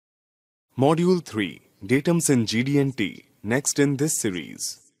Module 3 Datums in GD&T, next in this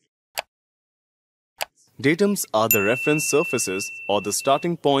series. Datums are the reference surfaces or the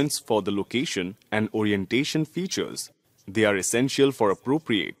starting points for the location and orientation features. They are essential for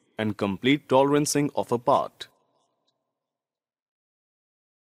appropriate and complete tolerancing of a part.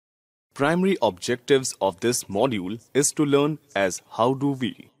 Primary objectives of this module is to learn as how do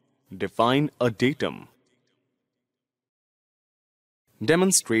we define a datum,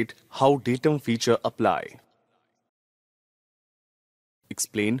 demonstrate how datum feature apply,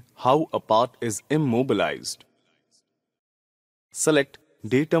 explain how a part is immobilized, select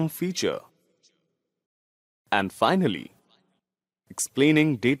datum feature, and finally,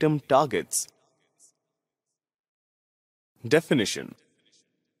 explaining datum targets. Definition.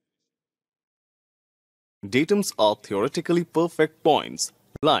 Datums are theoretically perfect points,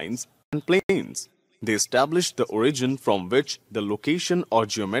 lines, and planes. They establish the origin from which the location or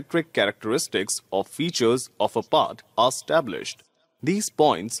geometric characteristics or features of a part are established. These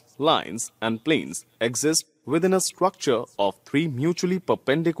points, lines, and planes exist within a structure of three mutually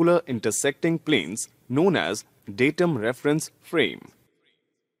perpendicular intersecting planes known as datum reference frame.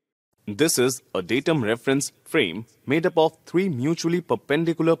 This is a datum reference frame made up of three mutually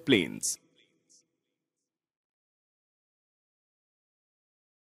perpendicular planes.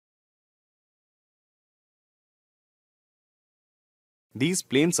 These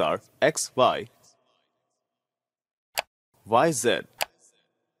planes are XY, YZ,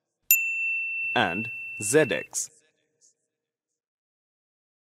 and ZX.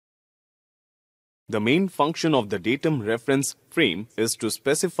 The main function of the datum reference frame is to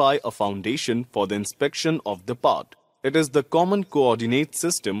specify a foundation for the inspection of the part. It is the common coordinate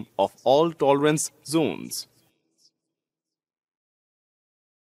system of all tolerance zones.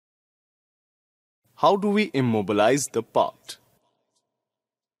 How do we immobilize the part?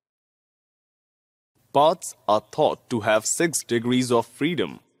 Parts are thought to have 6 degrees of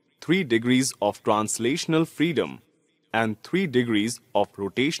freedom, 3 degrees of translational freedom, and 3 degrees of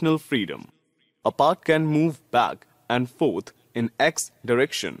rotational freedom. A part can move back and forth in X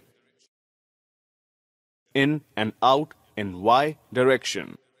direction, in and out in Y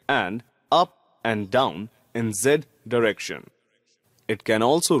direction, and up and down in Z direction. It can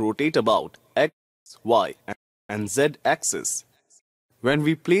also rotate about X, Y, and Z axis. When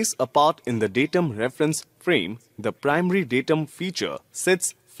we place a part in the datum reference frame, the primary datum feature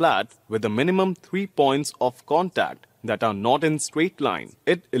sits flat with a minimum 3 points of contact that are not in straight line.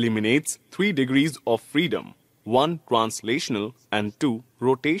 It eliminates 3 degrees of freedom, 1 translational and 2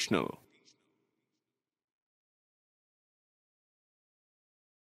 rotational.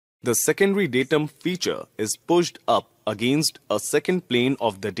 The secondary datum feature is pushed up against a second plane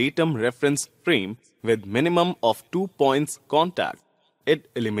of the datum reference frame with minimum of 2 points contact.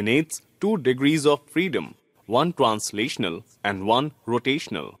 It eliminates 2 degrees of freedom, 1 translational and 1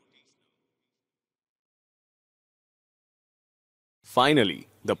 rotational. Finally,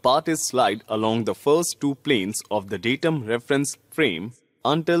 the part is slid along the first 2 planes of the datum reference frame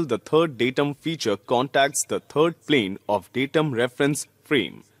until the third datum feature contacts the third plane of datum reference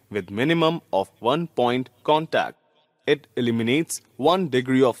frame with minimum of 1 point contact. It eliminates 1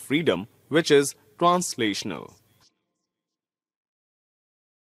 degree of freedom, which is translational.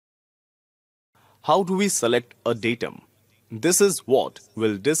 How do we select a datum? This is what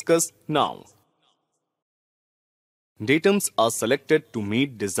we'll discuss now. Datums are selected to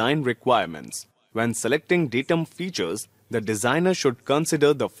meet design requirements. When selecting datum features, the designer should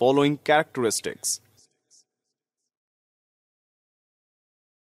consider the following characteristics.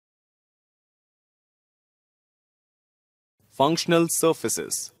 Functional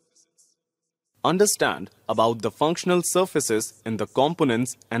surfaces. Understand about the functional surfaces in the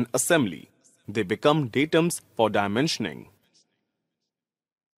components and assembly. They become datums for dimensioning.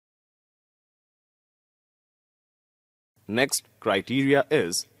 Next criteria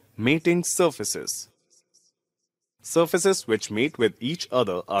is mating surfaces. Surfaces which mate with each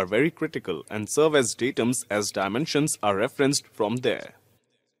other are very critical and serve as datums as dimensions are referenced from there.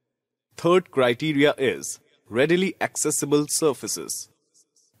 Third criteria is readily accessible surfaces.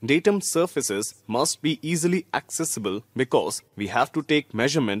 Datum surfaces must be easily accessible because we have to take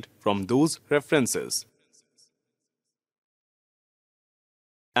measurement from those references.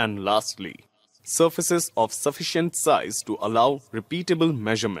 And lastly, surfaces of sufficient size to allow repeatable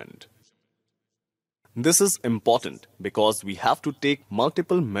measurement. This is important because we have to take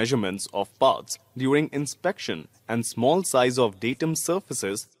multiple measurements of parts during inspection, and small size of datum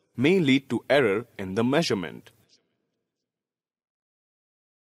surfaces may lead to error in the measurement.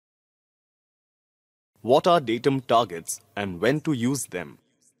 What are datum targets and when to use them?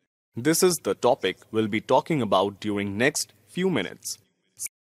 This is the topic we'll be talking about during next few minutes.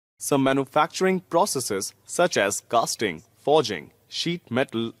 Some manufacturing processes such as casting, forging, sheet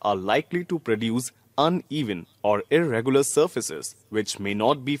metal are likely to produce uneven or irregular surfaces which may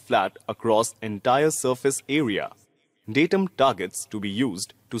not be flat across entire surface area. Datum targets to be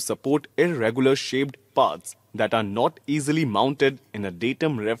used to support irregular shaped parts that are not easily mounted in a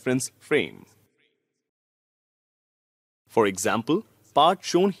datum reference frame. For example, part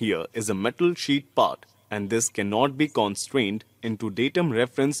shown here is a metal sheet part, and this cannot be constrained into datum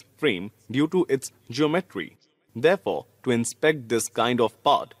reference frame due to its geometry. Therefore, to inspect this kind of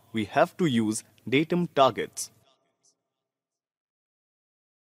part, we have to use datum targets.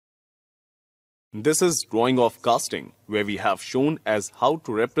 This is drawing of casting, where we have shown as how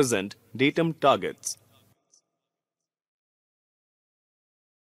to represent datum targets.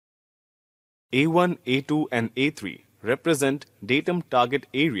 A1, A2 and A3 represent datum target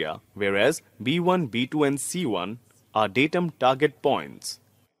area, whereas B1, B2 and C1 are datum target points.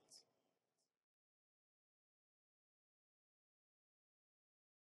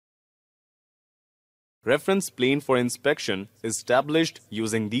 Reference plane for inspection is established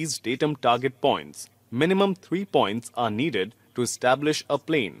using these datum target points. Minimum 3 points are needed to establish a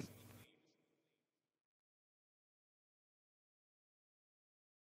plane.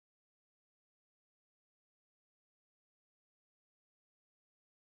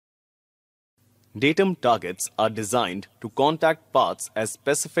 Datum targets are designed to contact parts as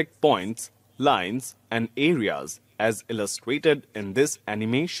specific points, lines, and areas as illustrated in this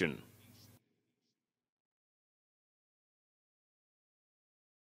animation.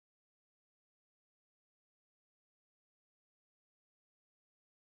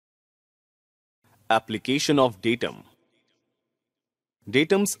 Application of datum.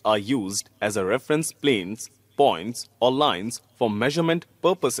 Datums are used as a reference planes, points, or lines for measurement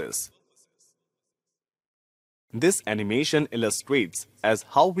purposes. This animation illustrates as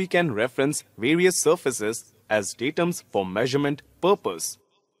how we can reference various surfaces as datums for measurement purpose.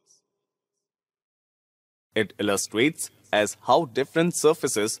 It illustrates as how different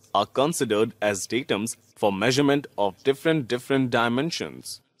surfaces are considered as datums for measurement of different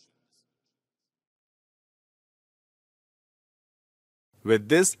dimensions. With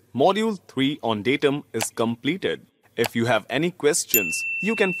this, Module 3 on datum is completed. If you have any questions,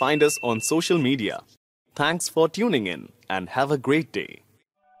 you can find us on social media. Thanks for tuning in and have a great day.